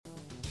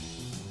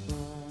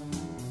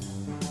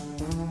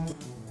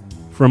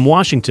From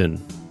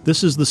Washington,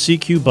 this is the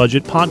CQ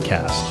Budget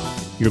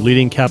Podcast, your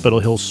leading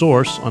Capitol Hill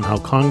source on how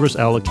Congress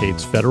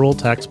allocates federal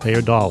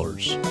taxpayer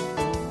dollars.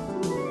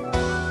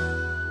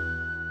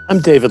 I'm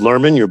David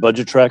Lerman, your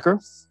budget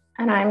tracker.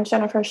 And I'm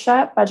Jennifer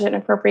Shutt, budget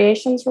and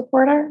appropriations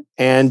reporter.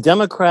 And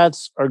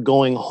Democrats are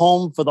going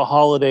home for the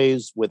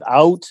holidays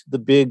without the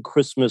big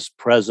Christmas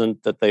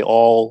present that they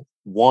all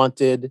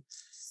wanted.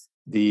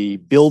 The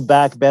Build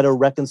Back Better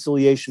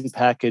reconciliation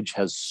package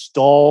has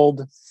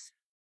stalled.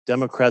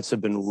 Democrats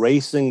have been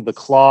racing the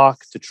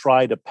clock to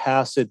try to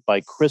pass it by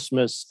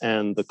Christmas,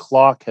 and the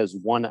clock has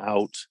won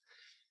out.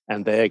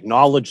 And they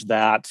acknowledge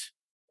that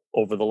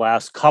over the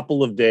last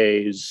couple of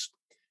days.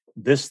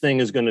 This thing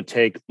is going to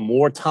take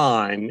more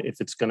time if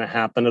it's going to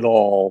happen at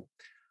all.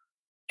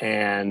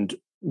 And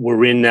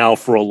we're in now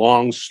for a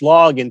long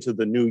slog into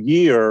the new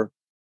year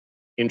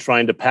in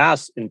trying to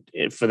pass, and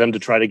for them to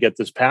try to get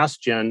this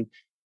passed, Jen.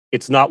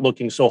 It's not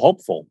looking so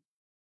hopeful.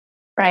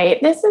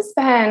 Right. This has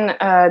been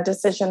a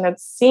decision that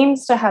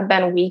seems to have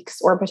been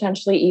weeks or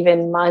potentially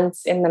even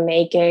months in the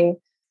making.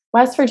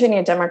 West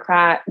Virginia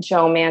Democrat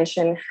Joe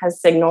Manchin has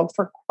signaled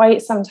for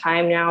quite some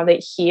time now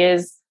that he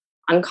is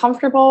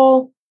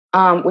uncomfortable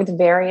with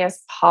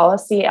various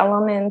policy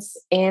elements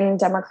in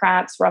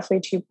Democrats' roughly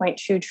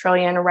 $2.2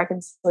 trillion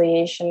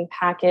reconciliation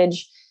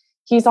package.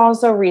 He's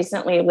also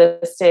recently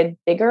listed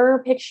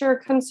bigger picture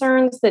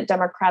concerns that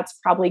Democrats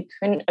probably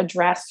couldn't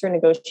address through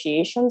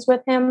negotiations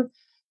with him.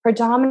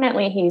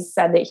 Predominantly, he's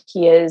said that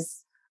he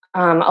is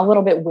a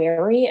little bit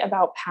wary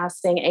about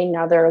passing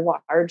another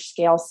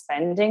large-scale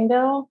spending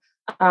bill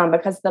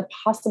because the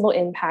possible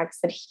impacts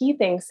that he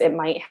thinks it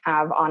might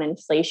have on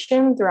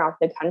inflation throughout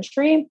the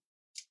country.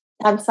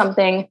 That's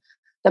something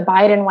the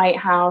Biden White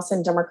House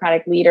and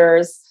Democratic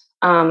leaders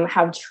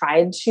have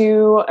tried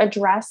to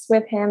address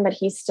with him, but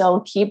he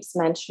still keeps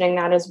mentioning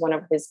that as one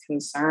of his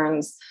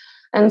concerns.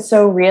 And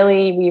so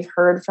really, we've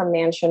heard from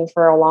Manchin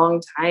for a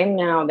long time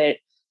now that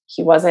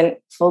he wasn't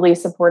fully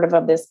supportive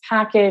of this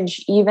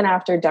package, even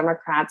after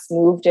Democrats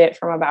moved it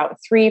from about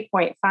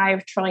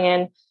 $3.5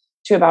 trillion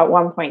to about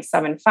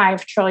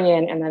 $1.75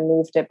 trillion and then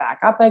moved it back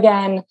up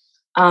again.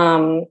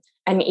 And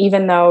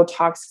even though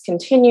talks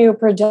continue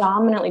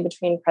predominantly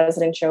between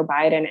President Joe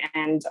Biden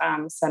and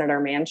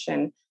Senator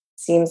Manchin,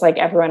 seems like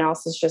everyone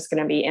else is just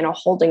going to be in a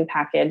holding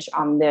package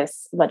on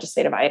this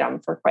legislative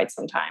item for quite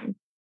some time.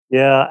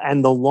 Yeah,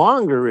 and the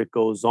longer it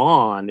goes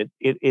on,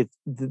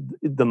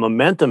 the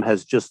momentum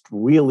has just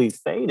really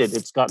faded.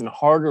 It's gotten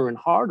harder and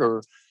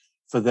harder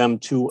for them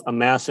to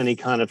amass any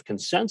kind of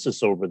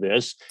consensus over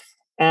this.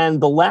 And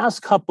the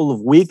last couple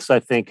of weeks, I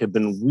think, have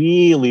been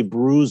really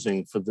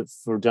bruising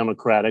for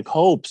Democratic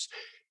hopes.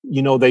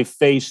 You know, they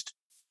faced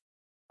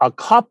a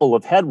couple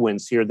of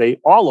headwinds here.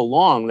 All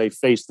along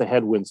faced the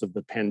headwinds of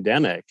the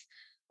pandemic.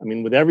 I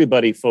mean, with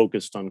everybody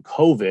focused on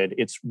COVID,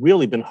 it's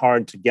really been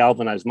hard to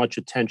galvanize much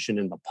attention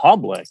in the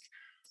public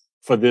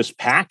for this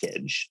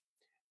package,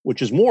 which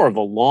is more of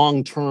a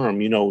long-term,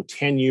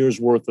 10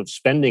 years worth of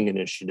spending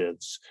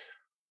initiatives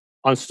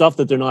on stuff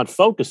that they're not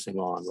focusing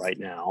on right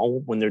now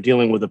when they're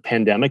dealing with a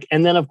pandemic.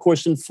 And then, of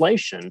course,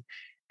 inflation.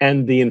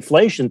 And the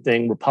inflation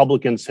thing,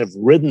 Republicans have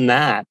ridden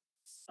that.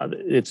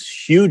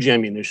 It's huge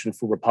ammunition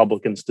for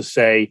Republicans to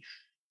say,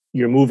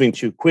 you're moving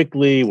too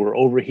quickly, we're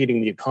overheating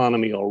the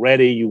economy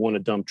already, you want to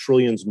dump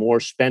trillions more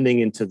spending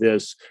into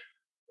this.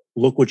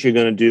 Look what you're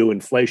going to do.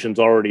 Inflation's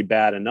already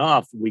bad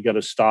enough. We got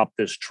to stop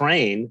this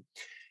train.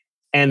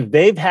 And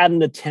they've had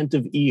an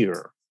attentive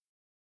ear.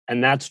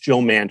 And that's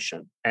Joe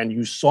Manchin. And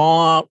you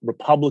saw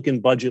Republican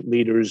budget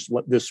leaders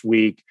this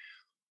week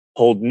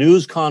hold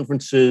news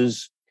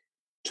conferences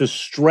to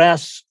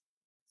stress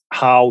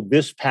how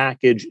this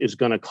package is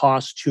going to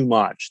cost too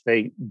much.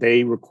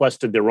 They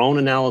requested their own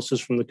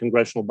analysis from the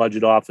Congressional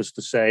Budget Office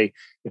to say,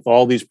 if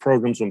all these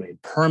programs were made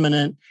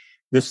permanent,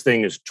 this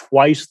thing is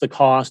twice the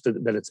cost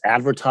that it's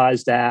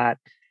advertised at.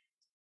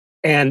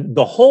 And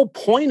the whole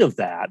point of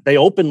that, they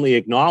openly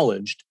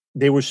acknowledged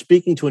they were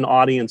speaking to an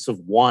audience of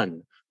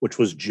one, which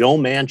was Joe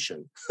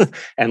Manchin.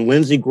 And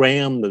Lindsey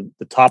Graham,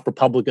 the top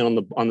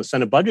Republican on the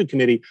Senate Budget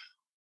Committee,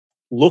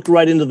 looked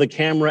right into the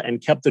camera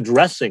and kept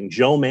addressing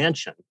Joe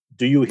Manchin.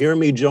 Do you hear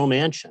me, Joe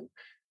Manchin?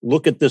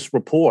 Look at this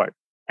report.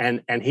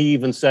 And he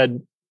even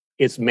said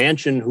it's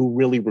Manchin who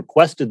really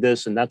requested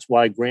this, and that's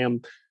why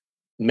Graham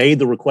made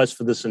the request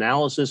for this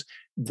analysis.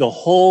 The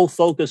whole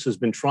focus has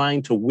been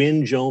trying to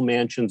win Joe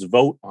Manchin's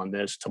vote on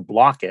this, to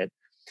block it.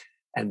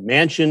 And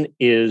Manchin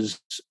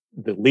is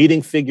the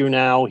leading figure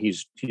now.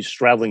 He's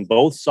straddling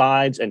both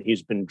sides, and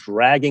he's been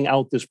dragging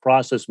out this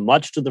process,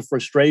 much to the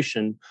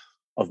frustration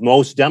of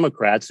most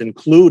Democrats,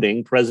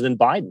 including President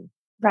Biden.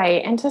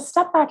 Right. And to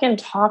step back and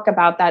talk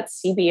about that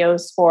CBO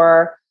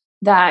score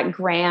that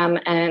Graham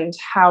and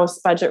House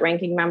Budget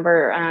Ranking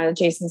Member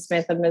Jason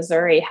Smith of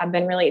Missouri have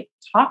been really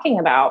talking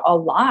about a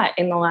lot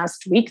in the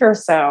last week or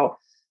so,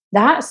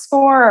 that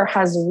score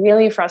has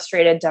really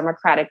frustrated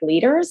Democratic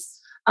leaders.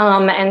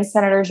 And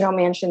Senator Joe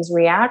Manchin's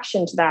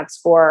reaction to that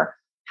score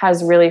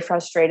has really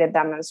frustrated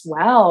them as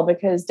well,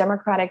 because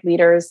Democratic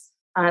leaders,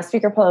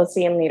 Speaker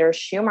Pelosi and Leader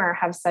Schumer,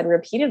 have said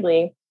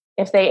repeatedly,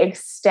 if they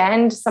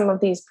extend some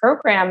of these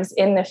programs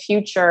in the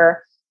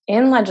future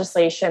in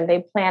legislation,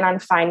 they plan on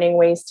finding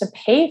ways to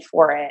pay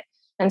for it.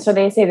 And so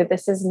they say that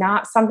this is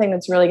not something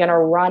that's really going to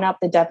run up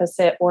the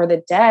deficit or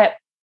the debt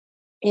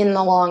in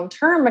the long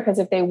term, because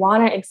if they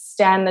want to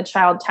extend the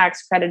child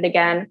tax credit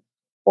again,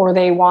 or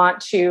they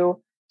want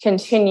to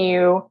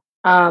continue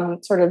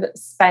sort of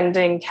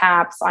spending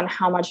caps on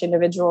how much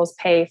individuals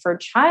pay for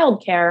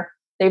childcare,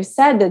 they've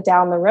said that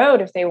down the road,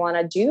 if they want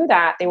to do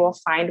that, they will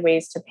find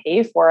ways to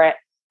pay for it.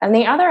 And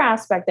the other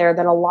aspect there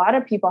that a lot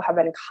of people have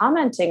been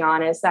commenting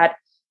on is that,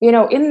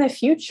 in the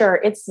future,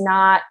 it's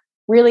not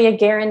really a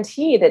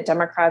guarantee that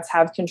Democrats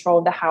have control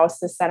of the House,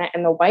 the Senate,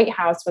 and the White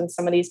House when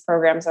some of these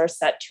programs are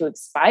set to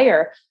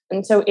expire.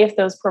 And so if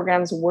those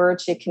programs were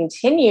to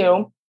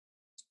continue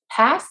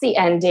past the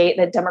end date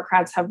that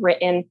Democrats have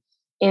written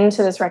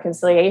into this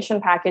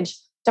reconciliation package,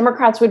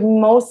 Democrats would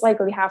most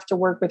likely have to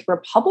work with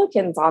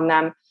Republicans on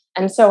them.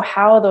 And so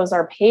how those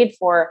are paid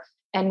for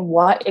and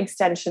what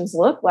extensions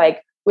look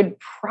like would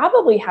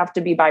probably have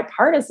to be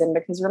bipartisan,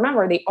 because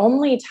remember, the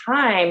only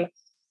time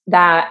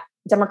that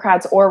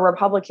Democrats or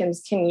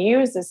Republicans can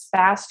use this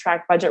fast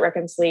track budget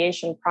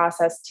reconciliation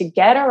process to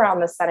get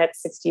around the Senate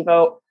 60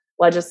 vote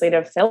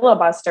legislative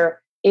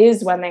filibuster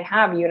is when they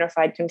have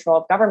unified control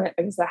of government,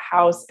 because the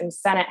House and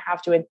Senate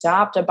have to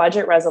adopt a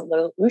budget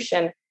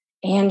resolution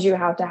and you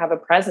have to have a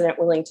president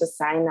willing to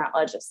sign that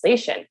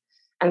legislation.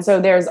 And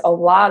so there's a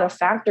lot of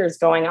factors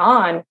going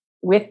on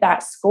with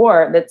that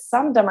score that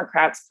some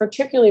Democrats,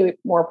 particularly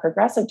more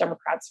progressive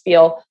Democrats,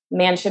 feel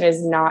Manchin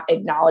is not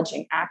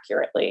acknowledging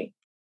accurately.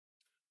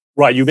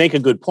 Right. You make a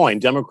good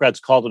point. Democrats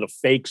called it a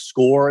fake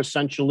score,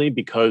 essentially,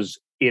 because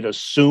it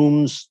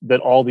assumes that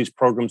all these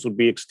programs would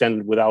be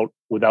extended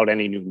without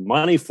any new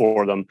money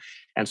for them.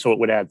 And so it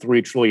would add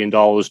 $3 trillion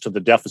to the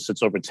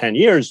deficits over 10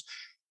 years.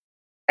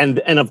 And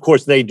of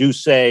course, they do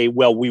say,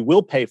 well, we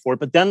will pay for it.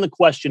 But then the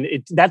question,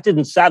 that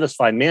didn't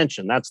satisfy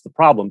Manchin. That's the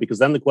problem, because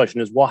then the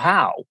question is, well,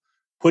 how?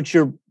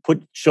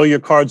 Show your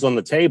cards on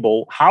the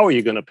table. How are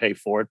you going to pay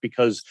for it?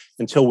 Because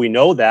until we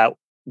know that,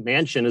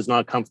 Manchin is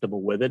not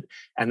comfortable with it.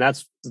 And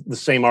that's the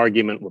same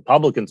argument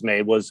Republicans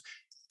made, was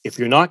if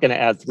you're not going to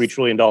add $3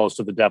 trillion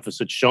to the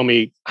deficit, show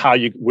me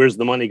where's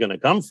the money going to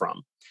come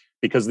from?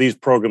 Because these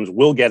programs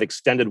will get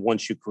extended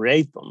once you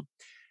create them.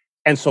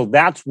 And so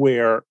that's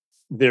where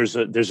there's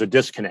a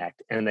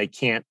disconnect, and they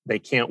can't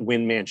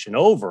win Manchin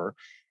over.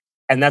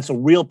 And that's a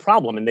real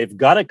problem. And they've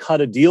got to cut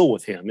a deal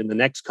with him in the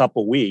next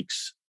couple of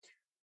weeks.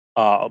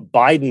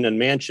 Biden and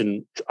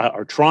Manchin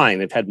are trying.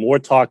 They've had more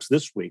talks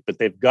this week, but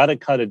they've got to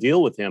cut a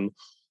deal with him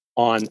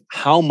on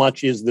how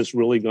much is this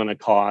really going to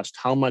cost?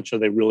 How much are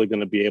they really going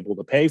to be able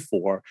to pay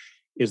for?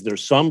 Is there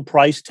some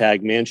price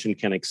tag Manchin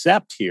can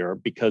accept here?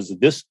 Because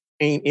this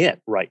ain't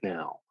it right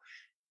now.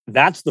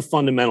 That's the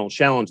fundamental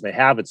challenge they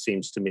have, it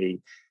seems to me.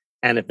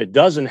 And if it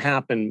doesn't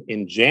happen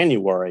in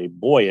January,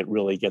 boy, it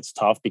really gets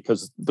tough,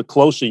 because the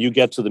closer you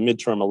get to the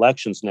midterm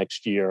elections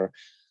next year,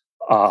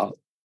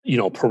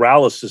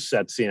 paralysis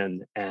sets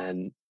in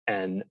and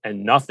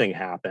nothing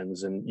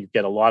happens, and you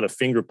get a lot of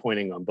finger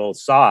pointing on both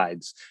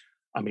sides.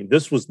 I mean,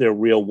 this was their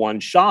real one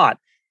shot.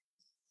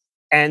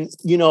 And,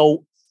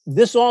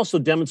 this also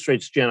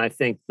demonstrates, Jen, I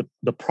think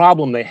the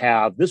problem they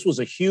have. This was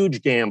a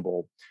huge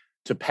gamble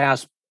to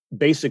pass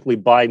basically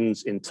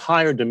Biden's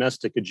entire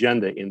domestic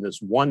agenda in this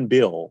one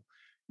bill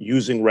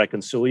using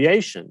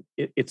reconciliation.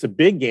 It's a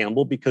big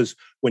gamble, because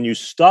when you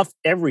stuff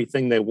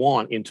everything they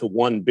want into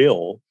one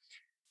bill,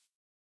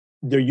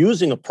 they're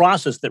using a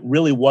process that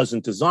really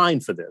wasn't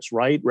designed for this,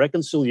 right?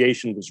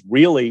 Reconciliation was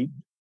really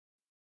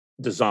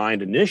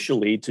designed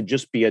initially to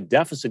just be a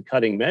deficit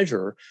cutting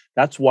measure.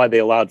 That's why they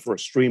allowed for a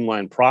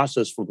streamlined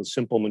process for the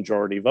simple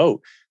majority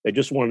vote. They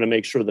just wanted to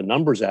make sure the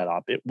numbers add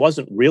up. It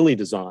wasn't really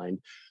designed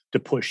to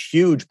push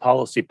huge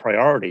policy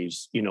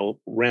priorities,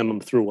 ram them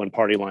through on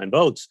party line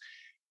votes.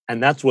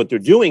 And that's what they're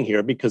doing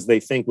here, because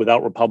they think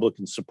without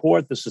Republican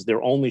support, this is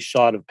their only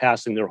shot of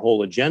passing their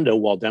whole agenda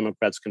while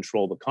Democrats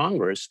control the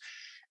Congress.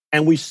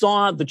 And we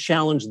saw the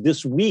challenge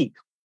this week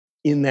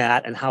in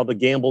that, and how the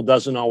gamble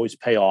doesn't always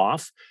pay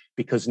off,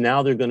 because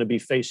now they're going to be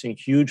facing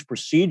huge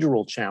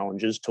procedural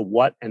challenges to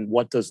what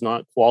does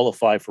not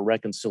qualify for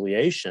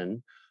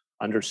reconciliation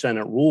under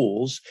Senate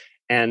rules.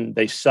 And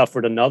they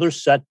suffered another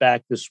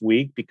setback this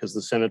week, because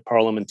the Senate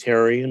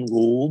parliamentarian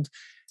ruled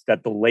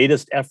that the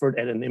latest effort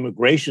at an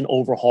immigration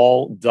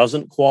overhaul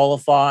doesn't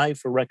qualify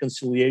for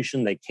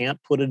reconciliation. They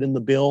can't put it in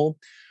the bill.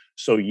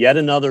 So yet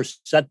another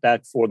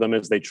setback for them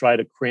as they try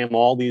to cram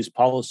all these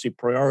policy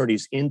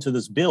priorities into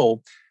this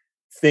bill.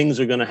 Things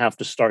are going to have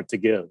to start to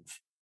give.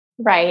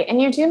 Right. And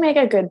you do make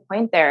a good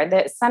point there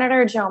that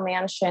Senator Joe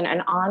Manchin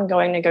and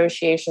ongoing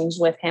negotiations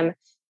with him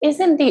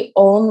isn't the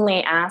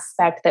only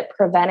aspect that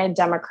prevented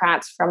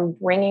Democrats from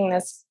bringing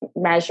this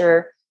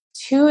measure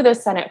to the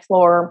Senate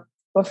floor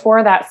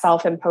before that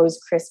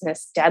self-imposed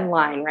Christmas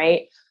deadline,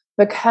 right?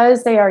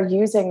 Because they are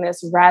using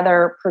this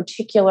rather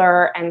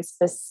particular and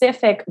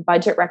specific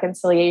budget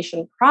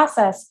reconciliation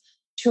process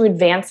to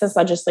advance this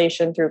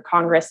legislation through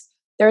Congress,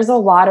 there's a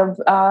lot of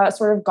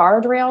sort of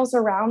guardrails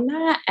around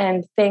that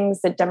and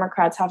things that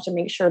Democrats have to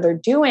make sure they're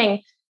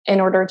doing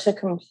in order to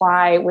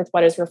comply with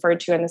what is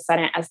referred to in the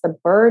Senate as the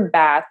bird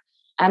bath.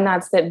 And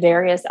that's that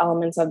various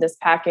elements of this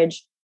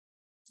package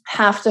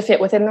have to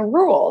fit within the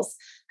rules.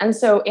 And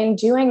so in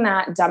doing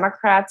that,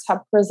 Democrats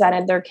have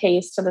presented their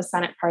case to the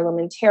Senate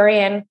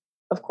parliamentarian,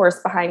 of course,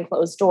 behind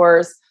closed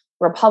doors.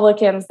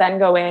 Republicans then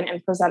go in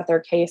and present their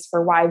case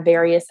for why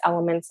various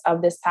elements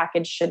of this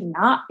package should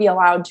not be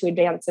allowed to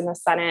advance in the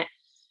Senate.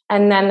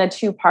 And then the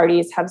two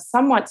parties have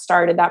somewhat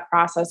started that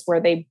process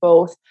where they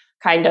both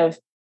kind of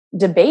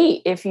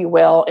debate, if you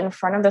will, in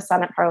front of the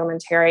Senate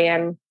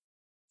parliamentarian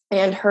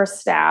and her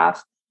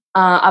staff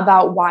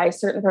about why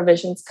certain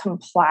provisions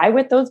comply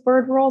with those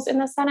bird rules in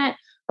the Senate,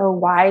 or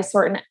why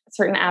certain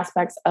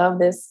aspects of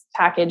this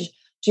package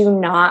do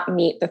not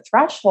meet the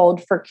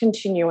threshold for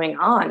continuing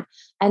on.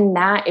 And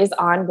that is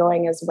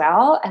ongoing as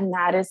well. And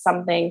that is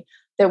something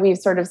that we've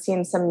sort of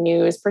seen some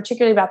news,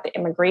 particularly about the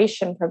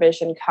immigration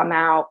provision, come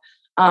out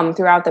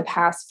throughout the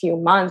past few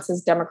months,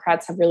 as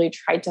Democrats have really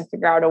tried to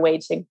figure out a way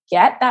to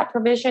get that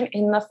provision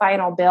in the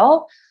final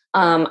bill,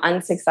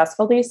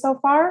 unsuccessfully so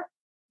far.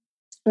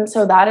 And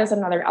so that is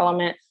another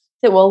element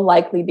that will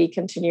likely be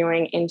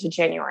continuing into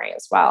January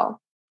as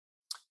well.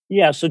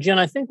 Yeah. So, Jen,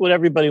 I think what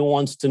everybody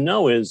wants to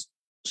know is,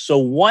 so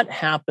what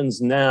happens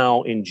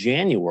now in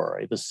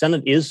January? The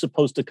Senate is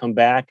supposed to come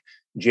back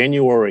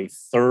January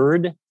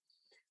 3rd,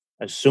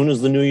 as soon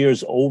as the New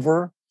Year's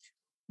over.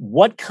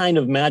 What kind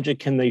of magic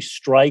can they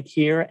strike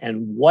here?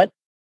 And what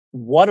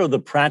are the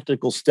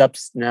practical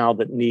steps now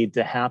that need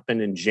to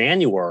happen in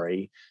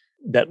January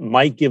that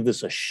might give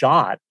this a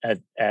shot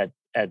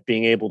at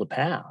being able to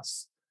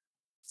pass?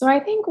 So I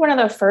think one of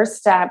the first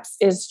steps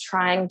is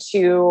trying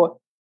to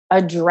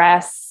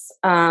address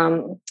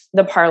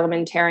the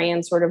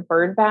parliamentarian sort of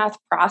bird bath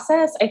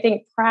process. I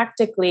think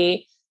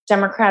practically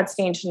Democrats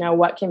need to know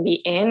what can be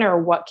in or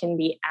what can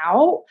be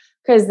out,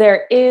 because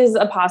there is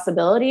a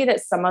possibility that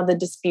some of the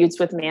disputes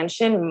with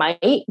Manchin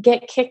might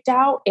get kicked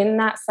out in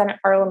that Senate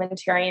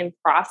parliamentarian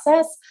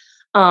process.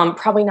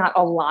 Probably not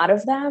a lot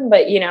of them,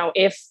 but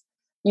if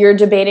you're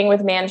debating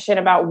with Manchin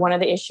about one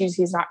of the issues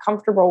he's not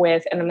comfortable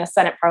with, and then the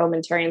Senate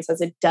parliamentarian says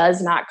it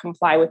does not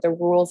comply with the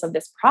rules of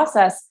this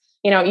process,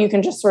 you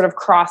can just sort of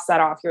cross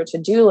that off your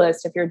to-do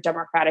list if you're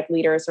Democratic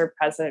leaders or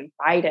President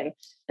Biden.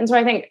 And so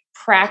I think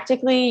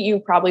practically you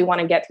probably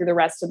want to get through the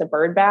rest of the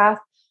bird bath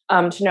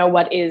to know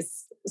what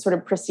is sort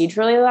of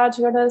procedurally allowed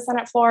to go to the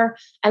Senate floor.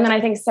 And then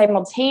I think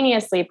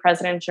simultaneously,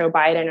 President Joe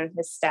Biden and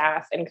his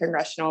staff and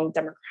congressional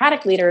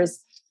Democratic leaders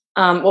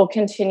will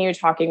continue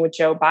talking with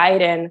Joe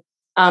Biden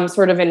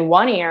sort of in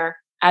one ear,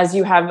 as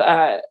you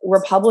have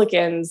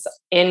Republicans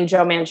in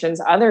Joe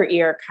Manchin's other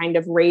ear kind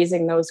of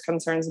raising those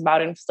concerns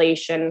about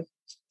inflation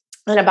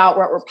and about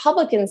what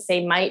Republicans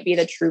say might be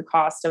the true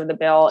cost of the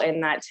bill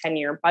in that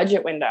 10-year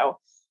budget window.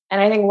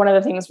 And I think one of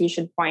the things we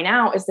should point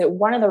out is that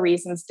one of the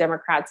reasons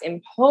Democrats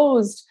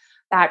imposed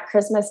that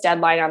Christmas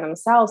deadline on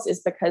themselves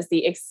is because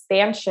the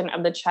expansion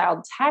of the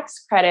child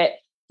tax credit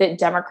that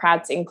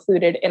Democrats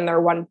included in their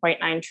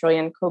 $1.9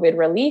 trillion COVID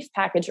relief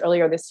package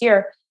earlier this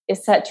year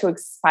is set to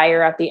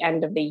expire at the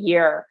end of the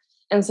year.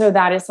 And so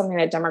that is something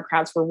that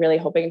Democrats were really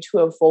hoping to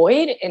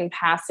avoid in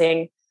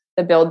passing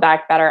the Build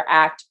Back Better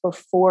Act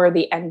before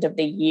the end of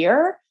the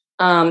year,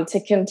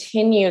 to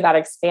continue that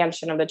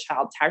expansion of the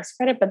child tax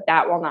credit, but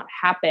that will not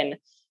happen.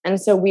 And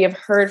so we have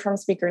heard from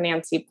Speaker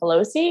Nancy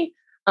Pelosi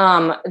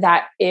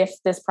that if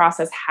this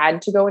process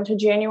had to go into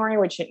January,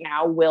 which it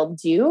now will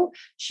do,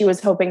 she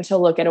was hoping to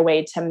look at a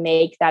way to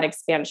make that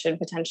expansion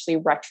potentially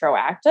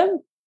retroactive.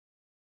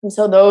 And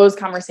so those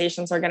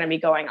conversations are going to be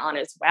going on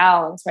as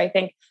well. And so I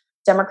think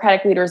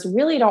Democratic leaders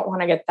really don't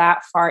want to get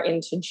that far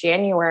into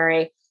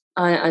January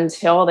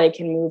until they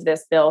can move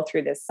this bill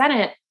through the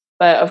Senate.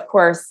 But of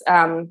course,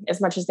 as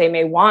much as they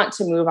may want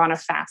to move on a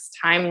fast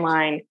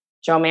timeline,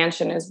 Joe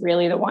Manchin is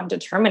really the one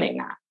determining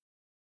that.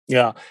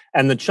 Yeah.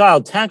 And the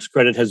child tax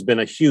credit has been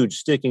a huge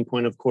sticking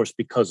point, of course,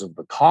 because of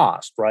the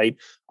cost, right?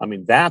 I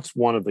mean, that's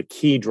one of the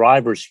key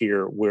drivers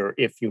here, where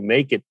if you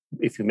make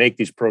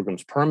these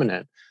programs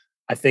permanent,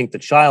 I think the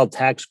child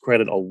tax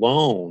credit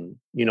alone,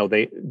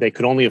 they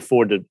could only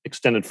afford to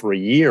extend it for a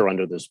year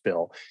under this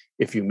bill.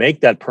 If you make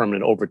that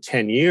permanent over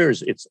 10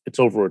 years, it's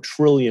over $1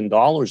 trillion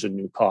in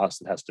new costs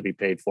that has to be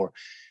paid for.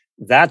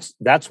 That's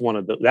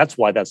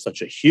why that's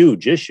such a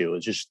huge issue.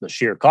 It's just the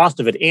sheer cost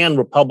of it. And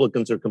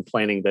Republicans are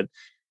complaining that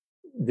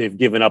they've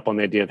given up on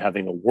the idea of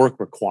having a work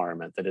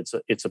requirement, that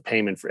it's a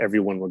payment for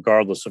everyone,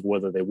 regardless of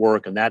whether they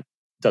work. And that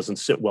doesn't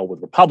sit well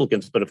with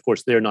Republicans, but of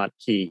course they're not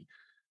key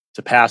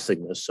to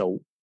passing this.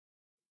 So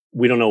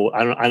we don't know.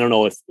 I don't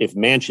know if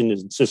Manchin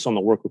insists on the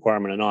work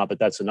requirement or not, but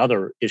that's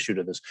another issue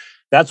to this.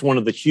 That's one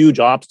of the huge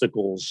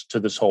obstacles to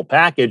this whole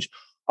package,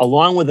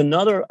 along with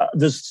another.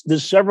 There's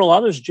several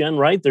others, Jen,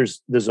 right?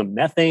 There's a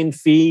methane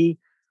fee,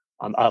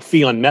 a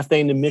fee on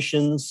methane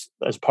emissions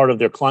as part of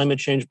their climate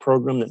change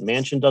program that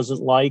Manchin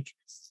doesn't like,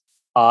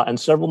 and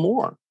several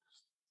more.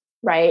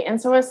 Right.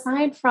 And so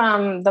aside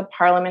from the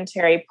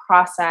parliamentary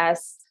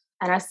process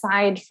And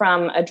aside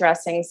from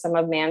addressing some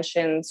of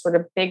Manchin's sort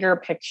of bigger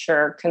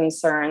picture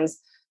concerns,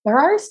 there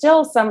are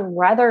still some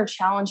rather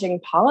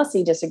challenging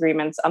policy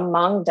disagreements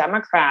among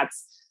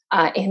Democrats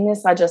in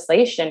this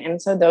legislation.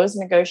 And so those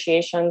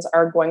negotiations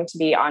are going to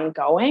be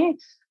ongoing,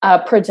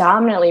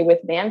 predominantly with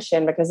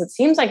Manchin, because it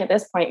seems like at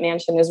this point,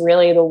 Manchin is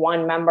really the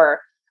one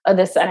member of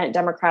the Senate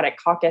Democratic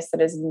caucus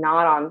that is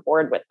not on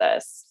board with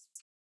this.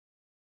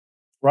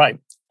 Right.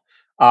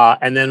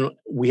 And then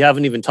we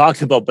haven't even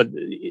talked about, but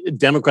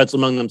Democrats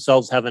among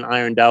themselves haven't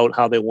ironed out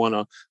how they want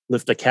to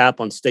lift a cap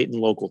on state and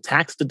local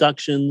tax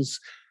deductions.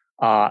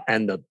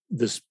 And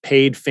this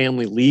paid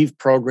family leave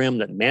program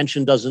that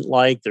Manchin doesn't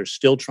like. They're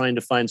still trying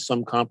to find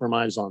some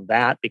compromise on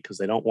that because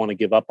they don't want to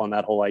give up on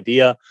that whole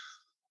idea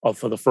of,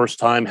 for the first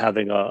time,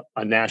 having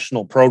a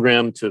national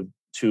program to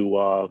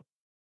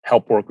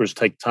help workers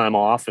take time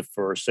off if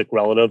for a sick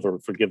relative or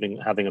for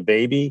having a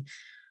baby.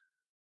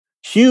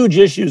 Huge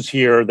issues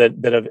here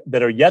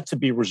that are yet to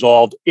be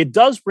resolved. It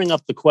does bring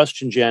up the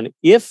question, Jen,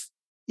 if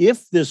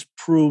this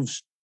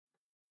proves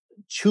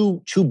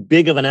too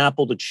big of an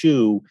apple to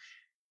chew,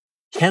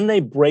 can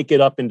they break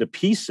it up into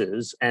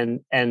pieces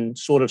and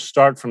sort of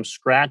start from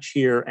scratch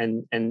here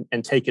and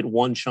take it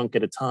one chunk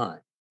at a time?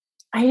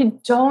 I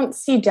don't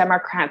see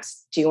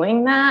Democrats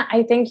doing that.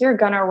 I think you're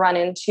going to run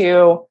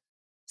into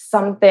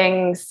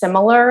something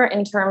similar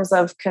in terms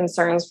of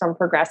concerns from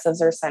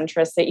progressives or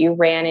centrists that you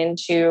ran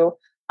into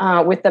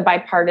with the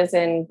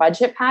bipartisan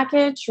budget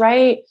package,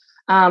 right?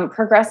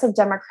 Progressive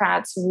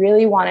Democrats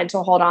really wanted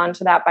to hold on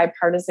to that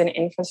bipartisan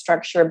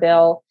infrastructure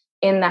bill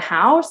in the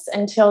House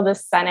until the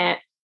Senate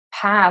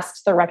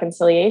passed the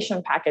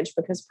reconciliation package,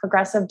 because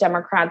progressive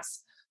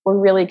Democrats were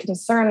really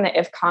concerned that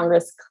if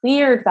Congress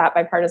cleared that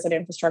bipartisan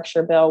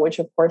infrastructure bill, which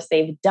of course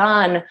they've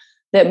done,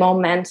 that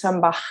momentum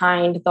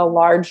behind the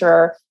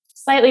larger,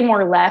 slightly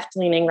more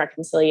left-leaning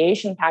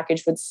reconciliation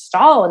package would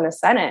stall in the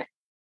Senate.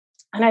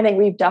 And I think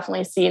we've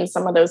definitely seen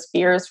some of those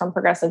fears from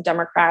progressive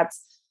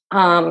Democrats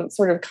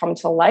sort of come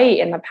to light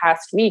in the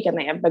past week, and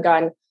they have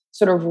begun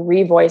sort of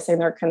revoicing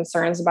their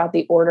concerns about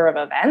the order of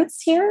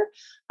events here.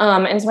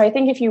 And so I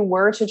think if you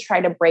were to try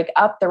to break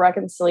up the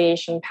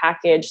reconciliation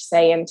package,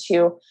 say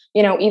into,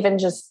 even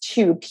just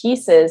two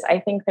pieces, I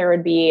think there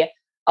would be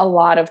a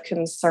lot of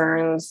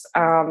concerns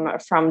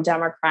from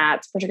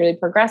Democrats, particularly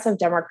progressive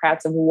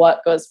Democrats, of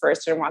what goes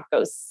first and what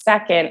goes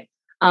second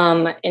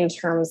in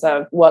terms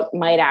of what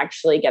might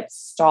actually get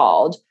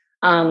stalled.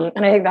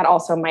 And I think that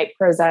also might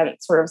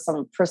present sort of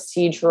some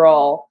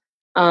procedural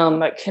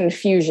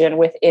confusion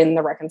within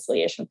the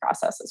reconciliation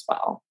process as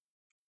well.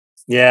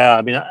 Yeah,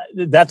 I mean,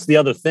 that's the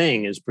other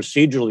thing is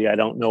procedurally, I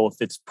don't know if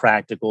it's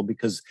practical,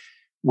 because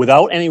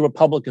without any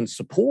Republican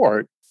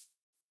support,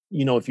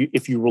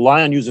 if you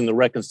rely on using the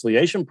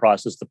reconciliation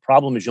process, the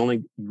problem is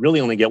you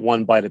really only get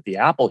one bite at the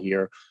apple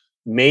here,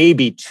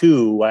 maybe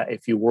two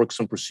if you work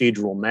some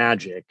procedural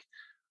magic.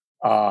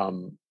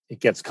 It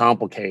gets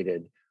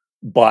complicated,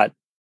 but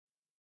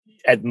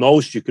at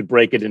most you could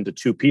break it into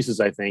two pieces,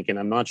 I think, and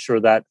I'm not sure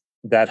that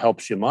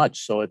helps you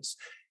much. So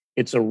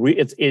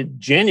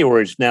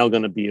January is now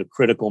going to be a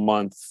critical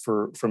month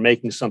for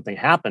making something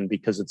happen,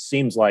 because it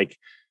seems like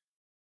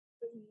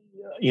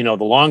the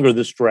longer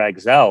this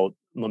drags out,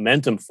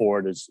 momentum for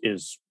it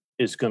is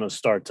going to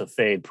start to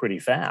fade pretty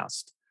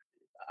fast.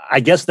 I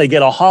guess they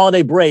get a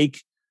holiday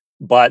break,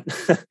 but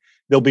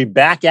they'll be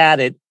back at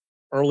it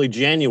early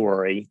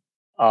January,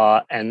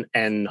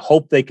 and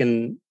hope they're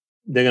going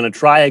to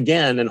try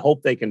again and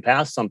hope they can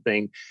pass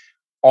something.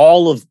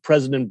 All of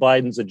President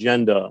Biden's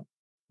agenda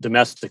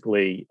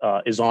domestically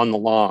is on the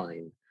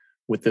line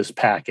with this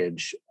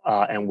package,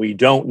 and we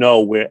don't know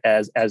where.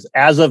 As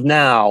of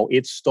now,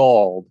 it's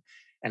stalled,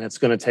 and it's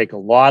going to take a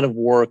lot of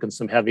work and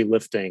some heavy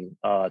lifting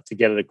to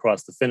get it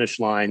across the finish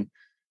line.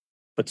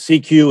 But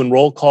CQ and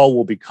Roll Call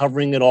will be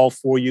covering it all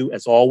for you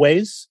as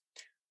always.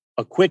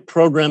 A quick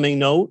programming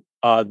note: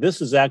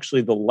 this is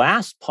actually the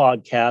last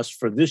podcast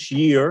for this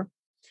year.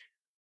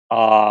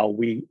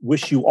 We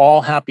wish you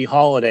all happy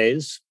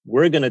holidays.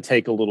 We're going to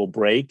take a little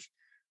break,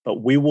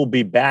 but we will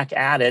be back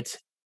at it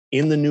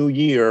in the new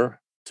year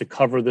to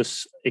cover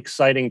this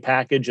exciting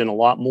package and a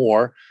lot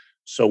more.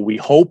 So we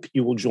hope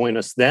you will join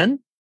us then.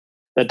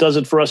 That does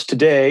it for us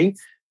today.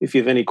 If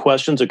you have any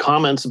questions or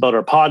comments about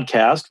our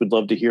podcast, we'd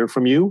love to hear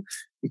from you.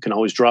 You can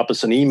always drop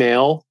us an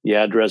email. The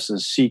address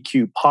is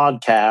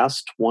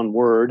cqpodcast, one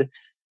word,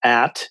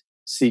 at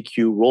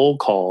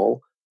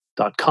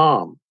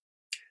cqrollcall.com.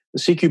 The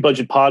CQ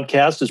Budget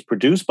Podcast is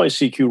produced by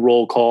CQ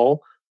Roll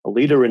Call, a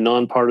leader in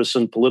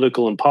nonpartisan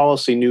political and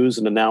policy news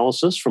and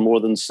analysis for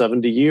more than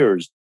 70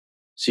 years.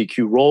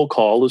 CQ Roll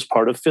Call is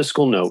part of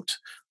Fiscal Note,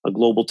 a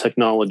global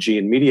technology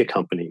and media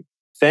company.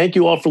 Thank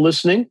you all for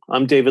listening.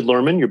 I'm David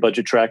Lerman, your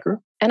budget tracker.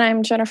 And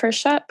I'm Jennifer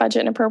Shutt,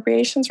 budget and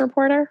appropriations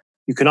reporter.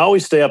 You can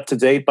always stay up to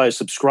date by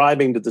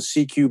subscribing to the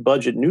CQ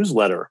Budget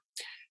newsletter.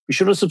 Be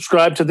sure to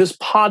subscribe to this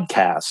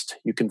podcast.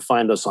 You can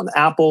find us on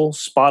Apple,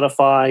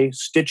 Spotify,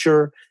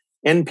 Stitcher,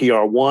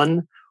 NPR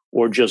One,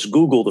 or just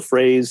Google the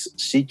phrase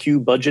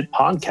CQ Budget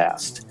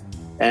Podcast.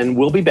 And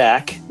we'll be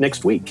back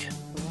next week.